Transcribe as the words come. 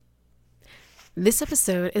This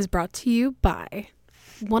episode is brought to you by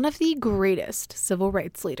one of the greatest civil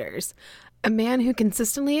rights leaders, a man who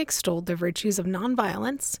consistently extolled the virtues of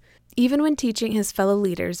nonviolence, even when teaching his fellow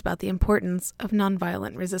leaders about the importance of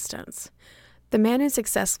nonviolent resistance. The man who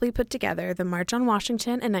successfully put together the March on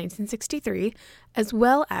Washington in 1963, as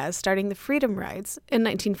well as starting the Freedom Rides in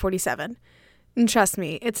 1947. And trust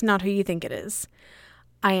me, it's not who you think it is.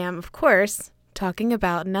 I am, of course, talking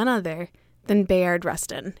about none other than Bayard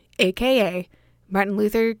Rustin, aka Martin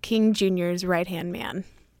Luther King Jr.'s right-hand man.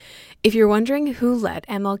 If you're wondering who led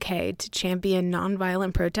MLK to champion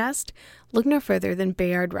nonviolent protest, look no further than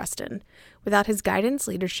Bayard Rustin. Without his guidance,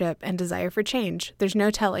 leadership, and desire for change, there's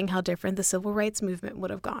no telling how different the civil rights movement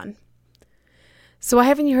would have gone. So why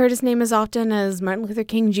haven't you heard his name as often as Martin Luther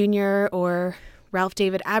King Jr. or Ralph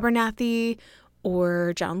David Abernathy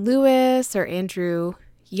or John Lewis or Andrew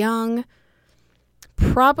Young?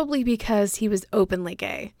 Probably because he was openly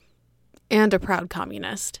gay and a proud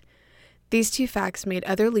communist. These two facts made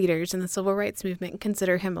other leaders in the civil rights movement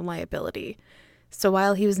consider him a liability. So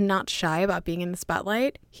while he was not shy about being in the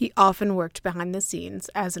spotlight, he often worked behind the scenes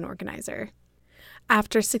as an organizer.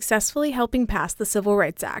 After successfully helping pass the Civil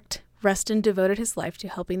Rights Act, Rustin devoted his life to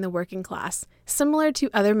helping the working class, similar to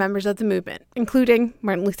other members of the movement, including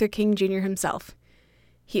Martin Luther King Jr. himself.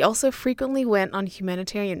 He also frequently went on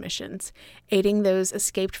humanitarian missions, aiding those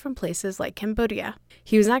escaped from places like Cambodia.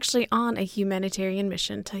 He was actually on a humanitarian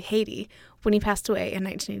mission to Haiti when he passed away in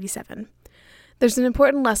 1987. There's an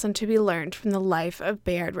important lesson to be learned from the life of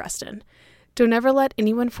Bayard Rustin. Don't ever let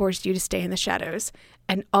anyone force you to stay in the shadows,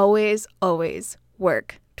 and always, always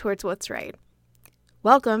work towards what's right.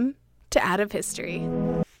 Welcome to Out of History.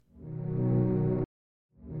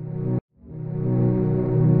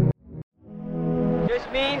 This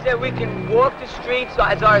means that we can walk the streets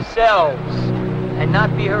as ourselves and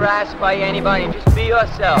not be harassed by anybody. Just be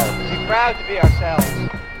yourselves. Be proud to be ourselves.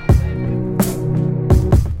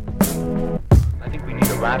 I think we need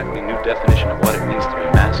a radically new definition of what it means to be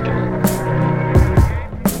masculine.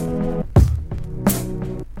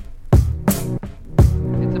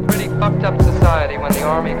 It's a pretty fucked up society when the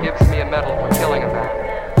army gives me a medal for killing a man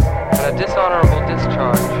and a dishonorable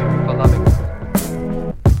discharge for loving him.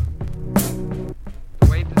 The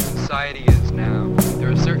way that society is now,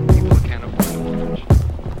 there are certain people who can't afford to watch.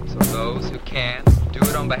 So those who can, do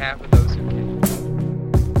it on behalf of those who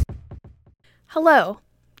can't. Hello,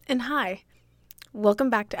 and hi. Welcome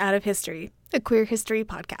back to Out of History, a queer history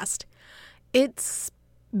podcast. It's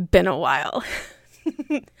been a while.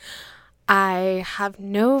 I have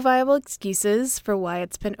no viable excuses for why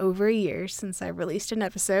it's been over a year since I released an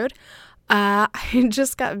episode. I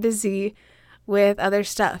just got busy with other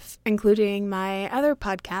stuff, including my other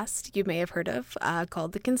podcast you may have heard of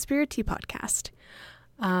called the Conspiracy Podcast.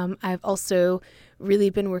 I've also really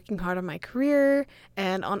been working hard on my career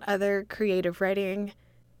and on other creative writing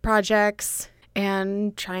projects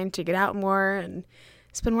and trying to get out more and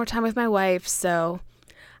spend more time with my wife, so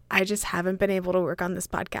I just haven't been able to work on this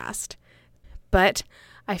podcast. But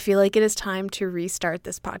I feel like it is time to restart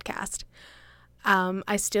this podcast.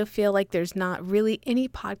 I still feel like there's not really any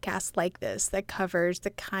podcast like this that covers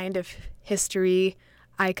the kind of history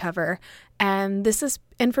I cover. And this is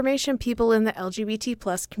information people in the LGBT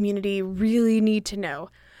plus community really need to know.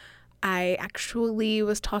 I actually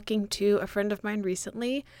was talking to a friend of mine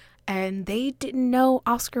recently, and they didn't know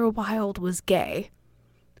Oscar Wilde was gay,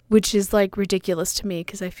 which is like ridiculous to me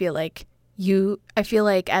because I feel like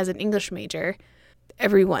as an English major,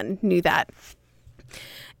 everyone knew that.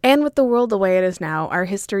 And with the world the way it is now, our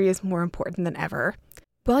history is more important than ever.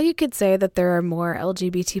 While you could say that there are more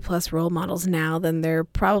LGBT plus role models now than there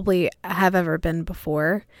probably have ever been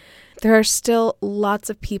before, there are still lots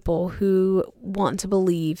of people who want to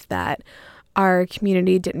believe that our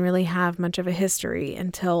community didn't really have much of a history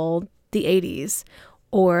until the 80s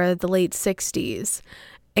or the late 60s.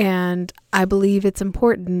 And I believe it's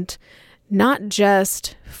important not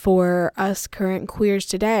just for us current queers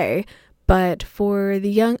today, but for the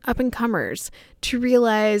young up-and-comers to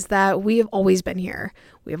realize that we have always been here.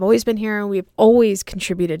 We have always been here, and we have always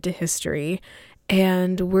contributed to history,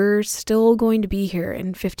 and we're still going to be here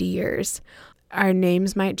in 50 years. Our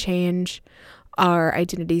names might change, our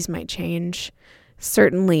identities might change.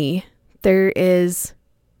 Certainly, there is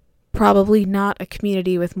probably not a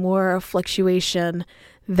community with more fluctuation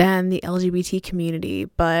than the LGBT community,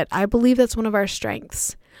 but I believe that's one of our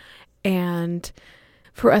strengths. And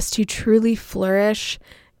for us to truly flourish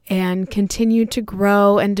and continue to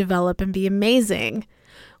grow and develop and be amazing,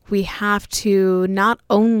 we have to not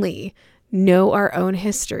only know our own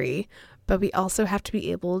history, but we also have to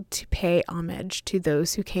be able to pay homage to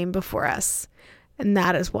those who came before us. And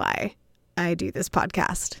that is why I do this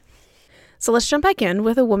podcast. So let's jump back in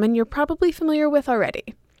with a woman you're probably familiar with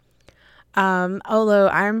already. Although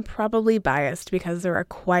I'm probably biased because there are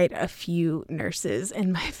quite a few nurses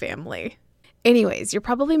in my family. Anyways, you're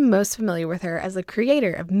probably most familiar with her as the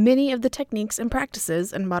creator of many of the techniques and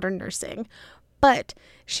practices in modern nursing, but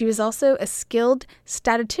she was also a skilled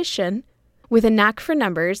statistician with a knack for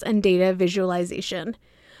numbers and data visualization.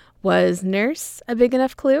 Was nurse a big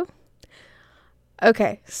enough clue?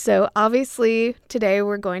 Okay, so obviously today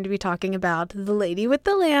we're going to be talking about the lady with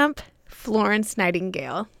the lamp, Florence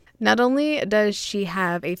Nightingale. Not only does she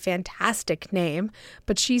have a fantastic name,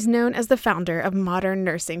 but she's known as the founder of modern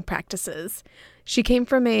nursing practices. She came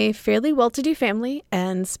from a fairly well-to-do family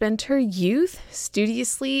and spent her youth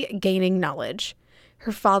studiously gaining knowledge.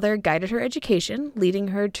 Her father guided her education, leading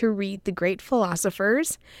her to read the great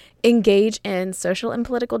philosophers, engage in social and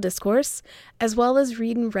political discourse, as well as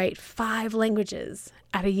read and write 5 languages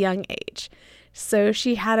at a young age. So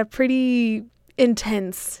she had a pretty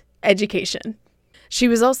intense education. She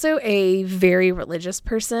was also a very religious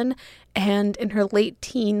person, and in her late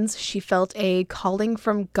teens, she felt a calling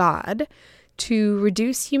from God to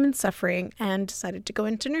reduce human suffering and decided to go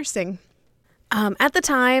into nursing. At the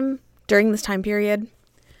time, during this time period,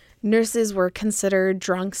 nurses were considered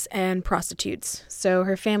drunks and prostitutes, so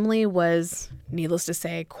her family was, needless to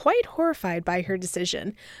say, quite horrified by her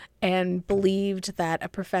decision and believed that a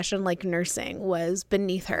profession like nursing was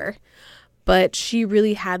beneath her. But she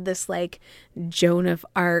really had this like Joan of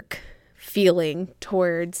Arc feeling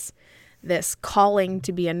towards this calling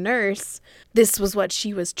to be a nurse. This was what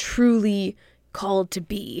she was truly called to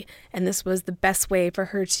be, and this was the best way for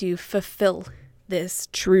her to fulfill this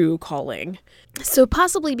true calling. So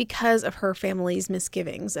possibly because of her family's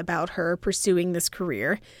misgivings about her pursuing this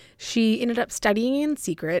career, she ended up studying in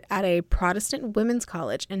secret at a Protestant women's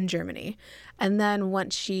college in Germany. And then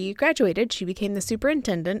once she graduated, she became the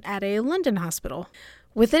superintendent at a London hospital.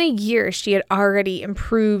 Within a year, she had already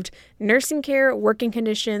improved nursing care, working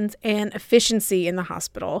conditions, and efficiency in the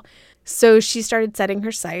hospital. So she started setting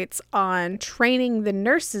her sights on training the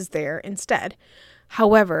nurses there instead.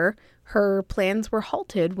 However, her plans were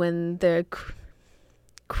halted when the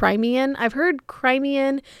Crimean, I've heard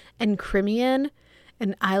Crimean and Crimean,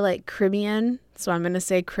 and I like Crimean, so I'm going to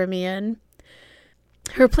say Crimean.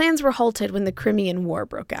 Her plans were halted when the Crimean War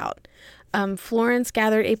broke out. Florence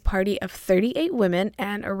gathered a party of 38 women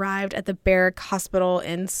and arrived at the Barrack Hospital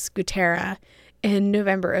in Scutari in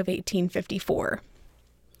November of 1854.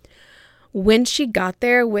 When she got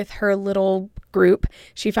there with her little group,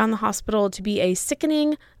 she found the hospital to be a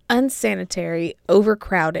sickening, unsanitary,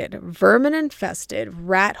 overcrowded, vermin-infested,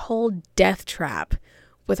 rat-hole death trap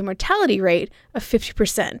with a mortality rate of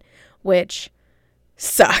 50%, which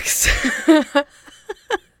sucks.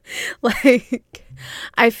 Like,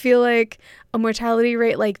 I feel like a mortality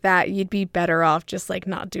rate like that, you'd be better off just like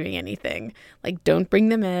not doing anything. Like, don't bring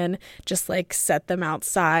them in, just like set them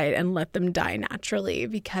outside and let them die naturally,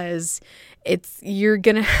 because you're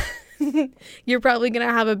probably going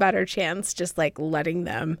to have a better chance just like letting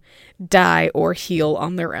them die or heal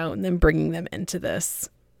on their own than bringing them into this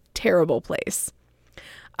terrible place.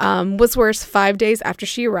 What's worse, 5 days after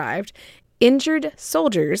she arrived, injured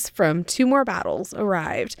soldiers from 2 more battles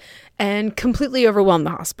arrived and completely overwhelmed the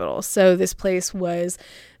hospital. So this place was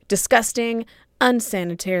disgusting,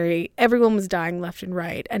 unsanitary, everyone was dying left and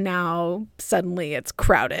right, and now suddenly it's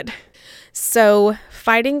crowded. So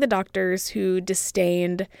fighting the doctors who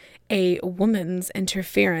disdained a woman's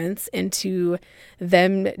interference into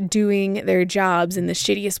them doing their jobs in the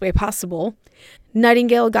shittiest way possible,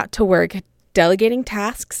 Nightingale got to work delegating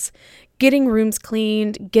tasks, getting rooms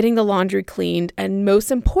cleaned, getting the laundry cleaned, and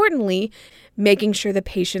most importantly, making sure the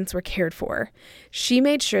patients were cared for. She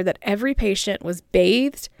made sure that every patient was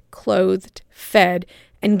bathed, clothed, fed,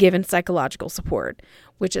 and given psychological support,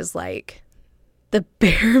 which is like the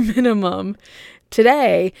bare minimum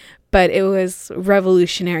today, but it was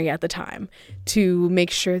revolutionary at the time to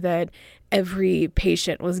make sure that every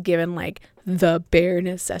patient was given like the bare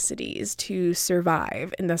necessities to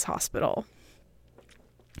survive in this hospital.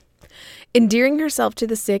 Endearing herself to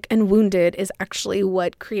the sick and wounded is actually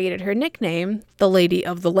what created her nickname, the Lady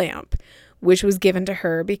of the Lamp, which was given to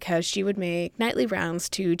her because she would make nightly rounds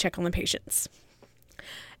to check on the patients.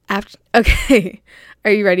 Okay,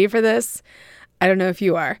 are you ready for this? I don't know if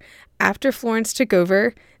you are. After Florence took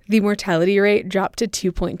over, the mortality rate dropped to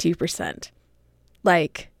 2.2%.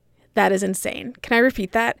 Like, that is insane. Can I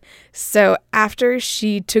repeat that? So after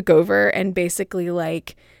she took over and basically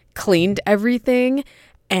like cleaned everything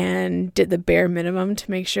and did the bare minimum to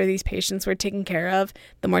make sure these patients were taken care of,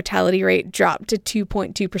 the mortality rate dropped to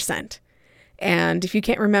 2.2%. And if you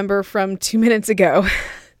can't remember from 2 minutes ago,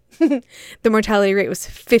 the mortality rate was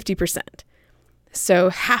 50%. So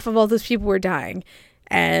half of all those people were dying.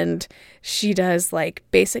 And she does like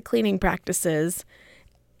basic cleaning practices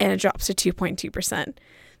and it drops to 2.2%.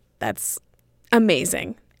 That's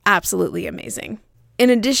amazing. Absolutely amazing. In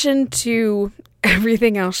addition to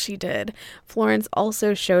everything else she did, Florence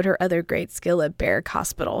also showed her other great skill at Barrack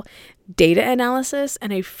Hospital: data analysis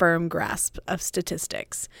and a firm grasp of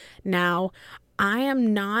statistics. Now, I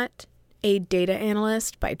am not a data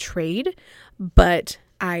analyst by trade, but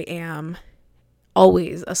I am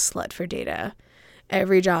always a slut for data.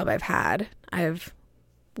 Every job I've had, I've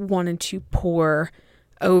wanted to pour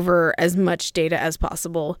over as much data as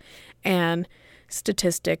possible, and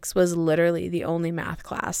statistics was literally the only math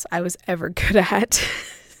class I was ever good at.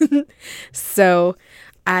 So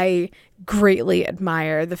I greatly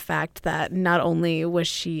admire the fact that not only was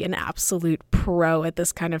she an absolute pro at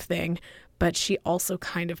this kind of thing, but she also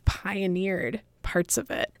kind of pioneered parts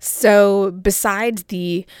of it. So besides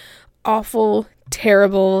the awful,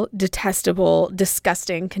 terrible, detestable,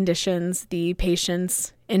 disgusting conditions the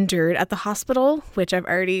patients endured at the hospital, which I've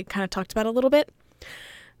already kind of talked about a little bit,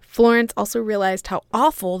 Florence also realized how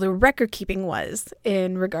awful the record keeping was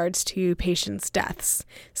in regards to patients' deaths.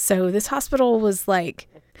 So this hospital was like,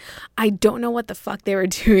 I don't know what the fuck they were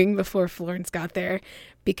doing before Florence got there,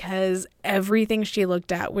 because everything she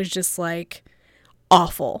looked at was just like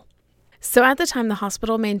awful. So at the time, the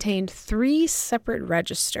hospital maintained 3 separate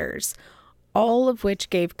registers, all of which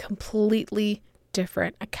gave completely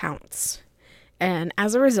different accounts. And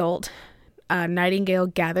as a result, Nightingale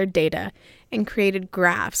gathered data and created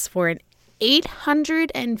graphs for an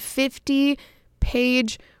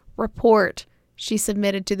 850-page report she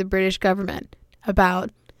submitted to the British government about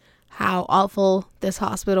how awful this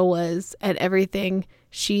hospital was and everything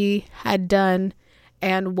she had done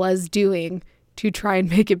and was doing to try and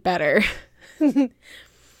make it better.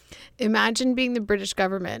 Imagine being the British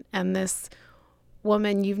government and this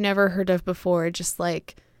woman you've never heard of before just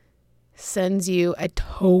like sends you a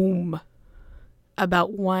tome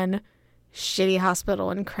about one shitty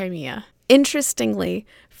hospital in Crimea. Interestingly,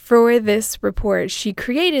 for this report, she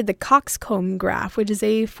created the Coxcomb graph, which is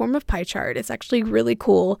a form of pie chart. It's actually really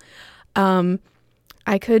cool. I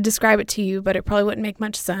could describe it to you, but it probably wouldn't make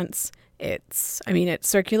much sense. It's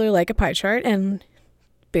circular like a pie chart, and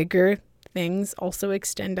bigger things also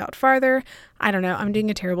extend out farther. I don't know. I'm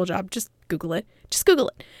doing a terrible job. Just Google it. Just Google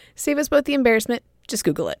it. Save us both the embarrassment. Just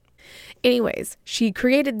Google it. Anyways, she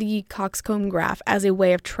created the Coxcomb graph as a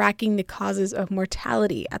way of tracking the causes of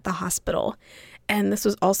mortality at the hospital. And this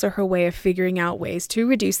was also her way of figuring out ways to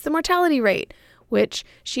reduce the mortality rate, which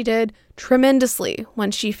she did tremendously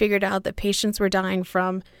when she figured out that patients were dying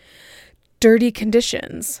from dirty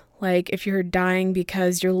conditions. Like if you're dying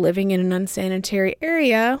because you're living in an unsanitary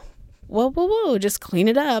area, whoa, just clean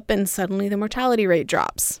it up and suddenly the mortality rate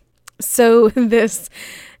drops. So this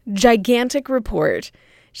gigantic report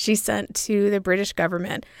she sent to the British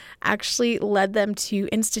government actually led them to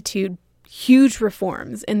institute huge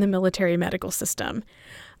reforms in the military medical system,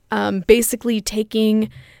 basically taking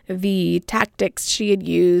the tactics she had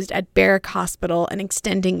used at Barrack Hospital and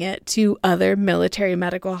extending it to other military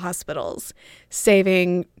medical hospitals,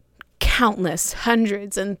 saving countless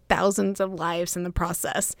hundreds and thousands of lives in the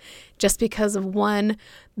process, just because of one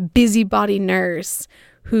busybody nurse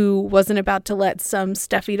who wasn't about to let some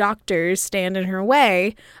stuffy doctors stand in her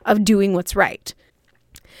way of doing what's right.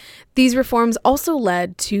 These reforms also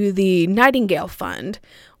led to the Nightingale Fund,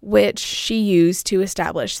 which she used to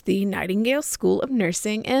establish the Nightingale School of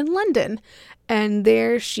Nursing in London. And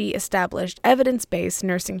there she established evidence-based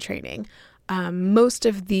nursing training. Most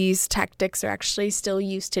of these tactics are actually still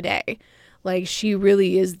used today. Like, she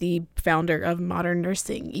really is the founder of modern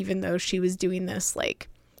nursing, even though she was doing this like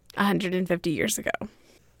 150 years ago.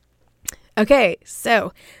 Okay,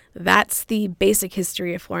 so that's the basic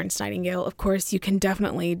history of Florence Nightingale. Of course, you can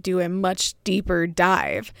definitely do a much deeper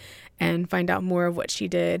dive and find out more of what she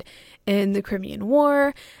did in the Crimean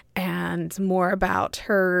War and more about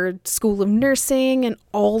her school of nursing and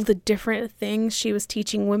all the different things she was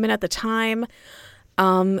teaching women at the time.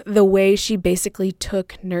 The way she basically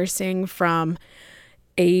took nursing from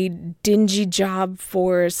a dingy job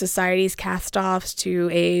for society's cast-offs to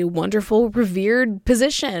a wonderful, revered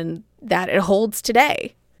position that it holds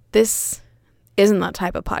today. This isn't that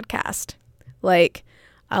type of podcast. Like,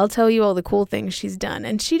 I'll tell you all the cool things she's done,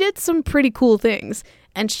 and she did some pretty cool things,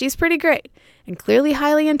 and she's pretty great, and clearly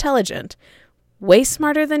highly intelligent, way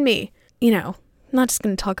smarter than me. You know, I'm not just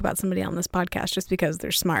going to talk about somebody on this podcast just because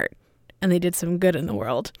they're smart, and they did some good in the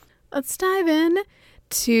world. Let's dive in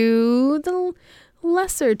to the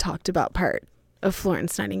lesser talked about part. of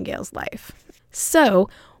Florence Nightingale's life. So,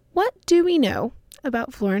 what do we know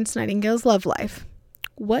about Florence Nightingale's love life?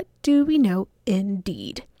 What do we know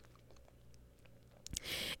indeed?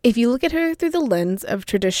 If you look at her through the lens of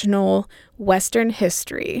traditional Western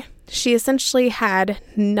history, she essentially had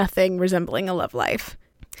nothing resembling a love life.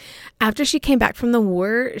 After she came back from the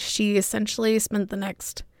war, she essentially spent the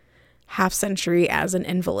next half century as an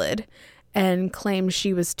invalid and claimed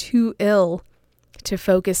she was too ill to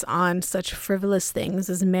focus on such frivolous things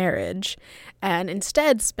as marriage, and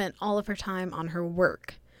instead spent all of her time on her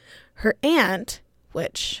work. Her aunt,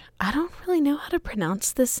 which I don't really know how to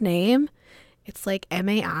pronounce this name, it's like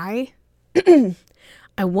M-A-I.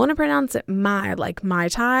 I want to pronounce it Mai, like Mai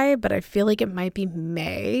Tai, but I feel like it might be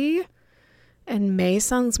May. And May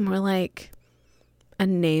sounds more like a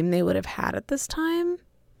name they would have had at this time.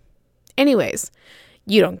 Anyways,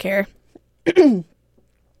 you don't care.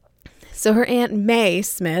 So her Aunt May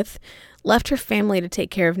Smith left her family to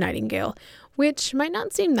take care of Nightingale, which might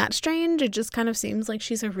not seem that strange. It just kind of seems like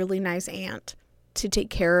she's a really nice aunt to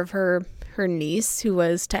take care of her niece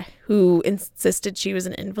who insisted she was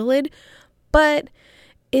an invalid. But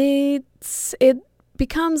it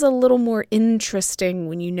becomes a little more interesting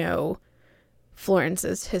when you know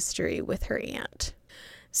Florence's history with her aunt.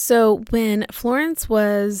 So when Florence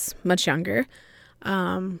was much younger,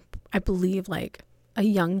 I believe like a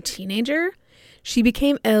young teenager, she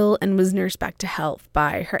became ill and was nursed back to health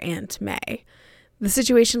by her Aunt May. The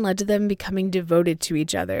situation led to them becoming devoted to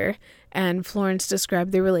each other, and Florence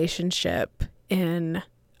described their relationship in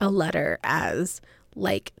a letter as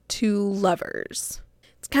like two lovers.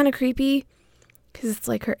 It's kind of creepy because it's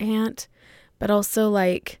like her aunt, but also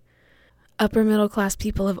like upper middle class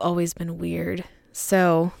people have always been weird.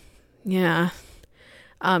 So, yeah.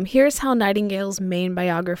 Here's how Nightingale's main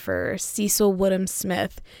biographer, Cecil Woodham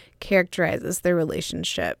Smith, characterizes their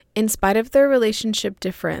relationship. In spite of their relationship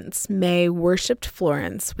difference, May worshipped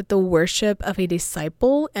Florence with the worship of a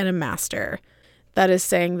disciple and a master. That is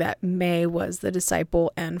saying that May was the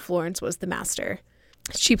disciple and Florence was the master.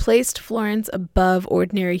 She placed Florence above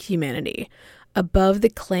ordinary humanity, above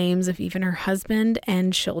the claims of even her husband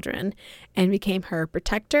and children, and became her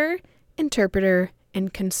protector, interpreter,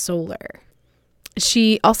 and consoler.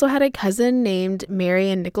 She also had a cousin named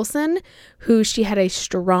Marian Nicholson, who she had a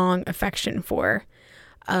strong affection for.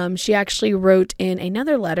 She actually wrote in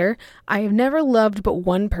another letter, "I have never loved but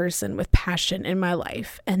one person with passion in my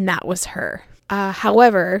life, and that was her."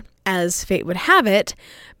 However, as fate would have it,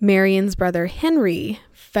 Marian's brother Henry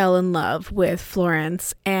fell in love with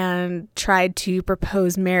Florence and tried to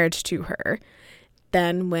propose marriage to her.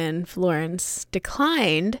 Then when Florence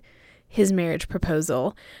declined his marriage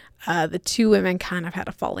proposal, the two women kind of had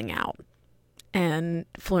a falling out, and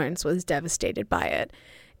Florence was devastated by it.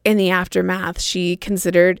 In the aftermath, she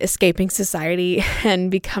considered escaping society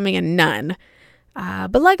and becoming a nun.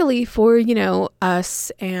 But luckily for,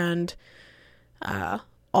 us and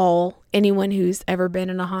anyone who's ever been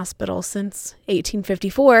in a hospital since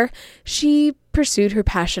 1854, she pursued her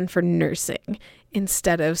passion for nursing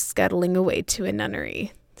instead of scuttling away to a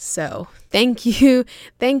nunnery. So thank you,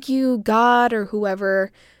 God, or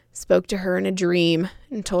whoever spoke to her in a dream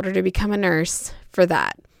and told her to become a nurse for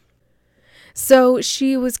that. So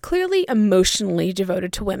she was clearly emotionally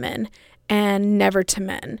devoted to women and never to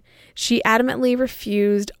men. She adamantly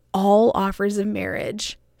refused all offers of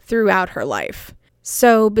marriage throughout her life.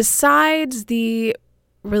 So besides the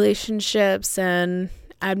relationships and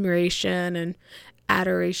admiration and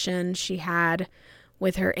adoration she had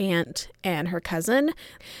with her aunt and her cousin,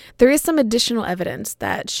 there is some additional evidence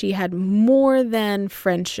that she had more than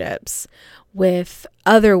friendships with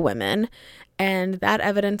other women, and that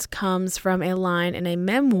evidence comes from a line in a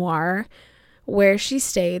memoir where she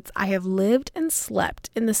states, "I have lived and slept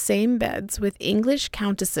in the same beds with English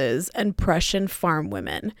countesses and Prussian farm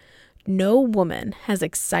women. No woman has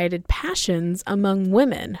excited passions among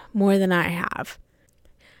women more than I have."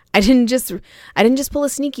 I didn't just pull a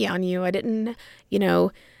sneaky on you. I didn't,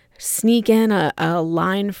 sneak in a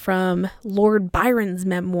line from Lord Byron's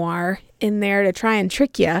memoir in there to try and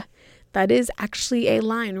trick you. That is actually a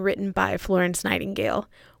line written by Florence Nightingale,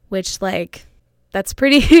 which, that's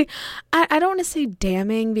pretty, I don't want to say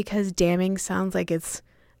damning because damning sounds like it's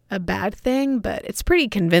a bad thing, but it's pretty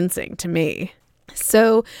convincing to me.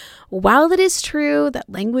 So, while it is true that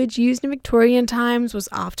language used in Victorian times was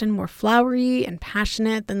often more flowery and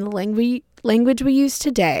passionate than the language we use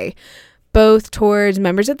today, both towards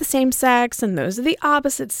members of the same sex and those of the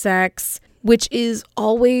opposite sex, which is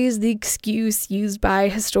always the excuse used by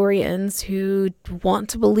historians who want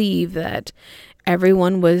to believe that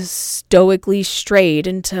everyone was stoically straight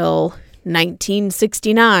until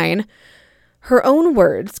 1969, Her own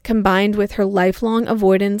words, combined with her lifelong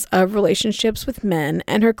avoidance of relationships with men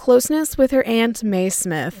and her closeness with her Aunt Mae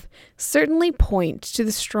Smith, certainly point to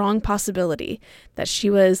the strong possibility that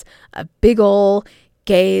she was a big ol'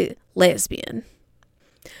 gay lesbian.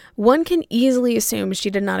 One can easily assume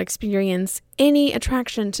she did not experience any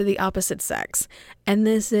attraction to the opposite sex, and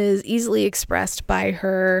this is easily expressed by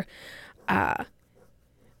her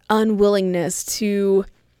unwillingness to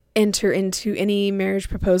enter into any marriage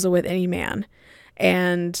proposal with any man.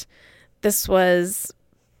 And this was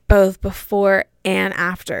both before and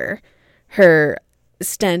after her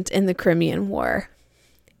stint in the Crimean War.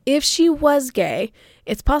 If she was gay,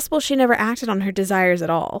 it's possible she never acted on her desires at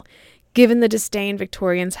all, given the disdain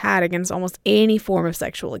Victorians had against almost any form of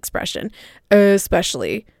sexual expression,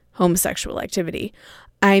 especially homosexual activity.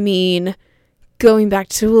 I mean, going back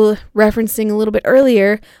to referencing a little bit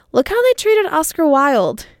earlier, look how they treated Oscar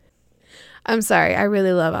Wilde. I'm sorry, I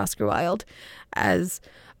really love Oscar Wilde, as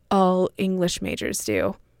all English majors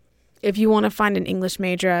do. If you want to find an English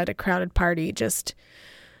major at a crowded party, just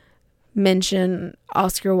mention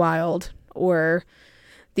Oscar Wilde or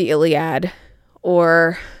the Iliad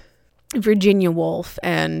or Virginia Woolf,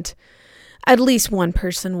 and at least one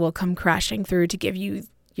person will come crashing through to give you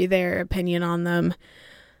their opinion on them.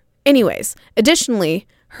 Anyways, additionally,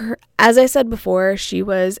 as I said before, she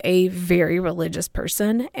was a very religious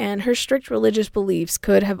person, and her strict religious beliefs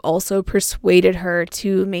could have also persuaded her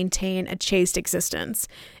to maintain a chaste existence.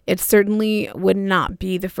 It certainly would not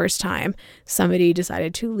be the first time somebody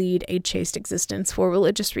decided to lead a chaste existence for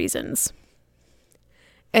religious reasons.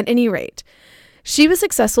 At any rate, she was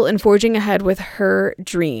successful in forging ahead with her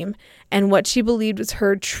dream and what she believed was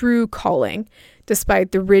her true calling,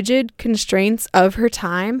 despite the rigid constraints of her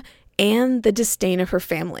time and the disdain of her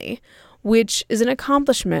family, which is an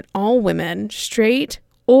accomplishment all women, straight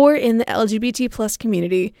or in the LGBT plus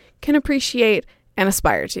community, can appreciate and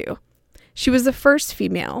aspire to. She was the first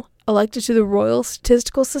female elected to the Royal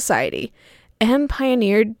Statistical Society and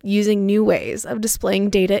pioneered using new ways of displaying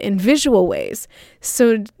data in visual ways,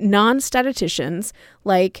 so non-statisticians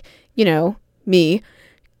like, me,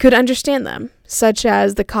 could understand them, such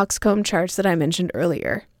as the coxcomb charts that I mentioned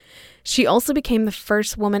earlier. She also became the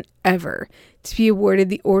first woman ever to be awarded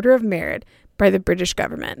the Order of Merit by the British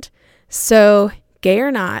government. So, gay or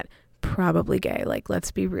not, probably gay. Let's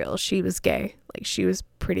be real. She was gay. She was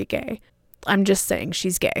pretty gay. I'm just saying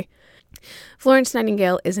she's gay. Florence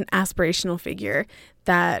Nightingale is an aspirational figure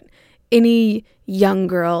that any young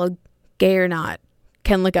girl, gay or not,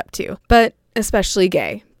 can look up to. But especially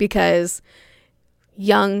gay, because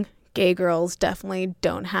young gay girls definitely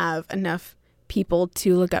don't have enough people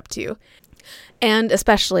to look up to, and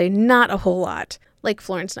especially not a whole lot like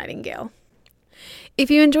Florence Nightingale. If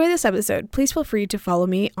you enjoy this episode, please feel free to follow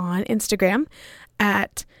me on Instagram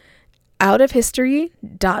at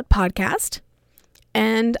outofhistory.podcast,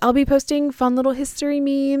 and I'll be posting fun little history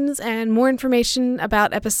memes and more information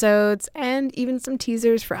about episodes and even some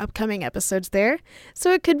teasers for upcoming episodes there,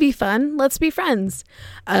 so it could be fun. Let's be friends.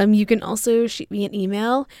 You can also shoot me an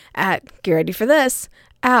email at, get ready for this,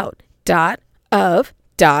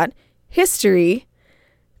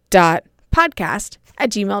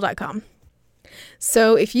 out.of.history.podcast@gmail.com.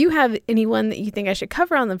 So if you have anyone that you think I should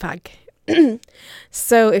cover on the podcast,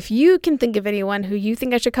 so if you can think of anyone who you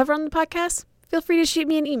think I should cover on the podcast, feel free to shoot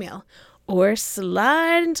me an email or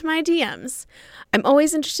slide into my DMs. I'm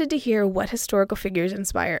always interested to hear what historical figures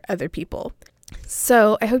inspire other people.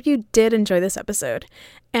 So I hope you did enjoy this episode,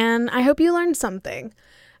 and I hope you learned something.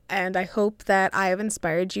 And I hope that I have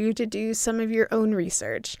inspired you to do some of your own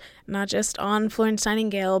research, not just on Florence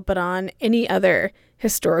Nightingale, but on any other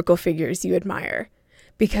historical figures you admire.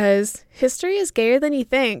 Because history is gayer than you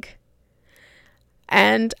think.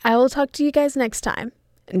 And I will talk to you guys next time.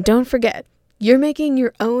 And don't forget, you're making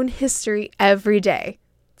your own history every day.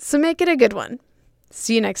 So make it a good one.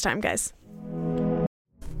 See you next time, guys. And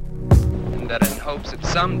that in hopes that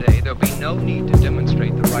someday there'll be no need to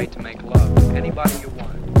demonstrate the right to make love to anybody you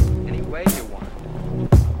want, any way you want.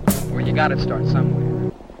 Or you gotta start somewhere.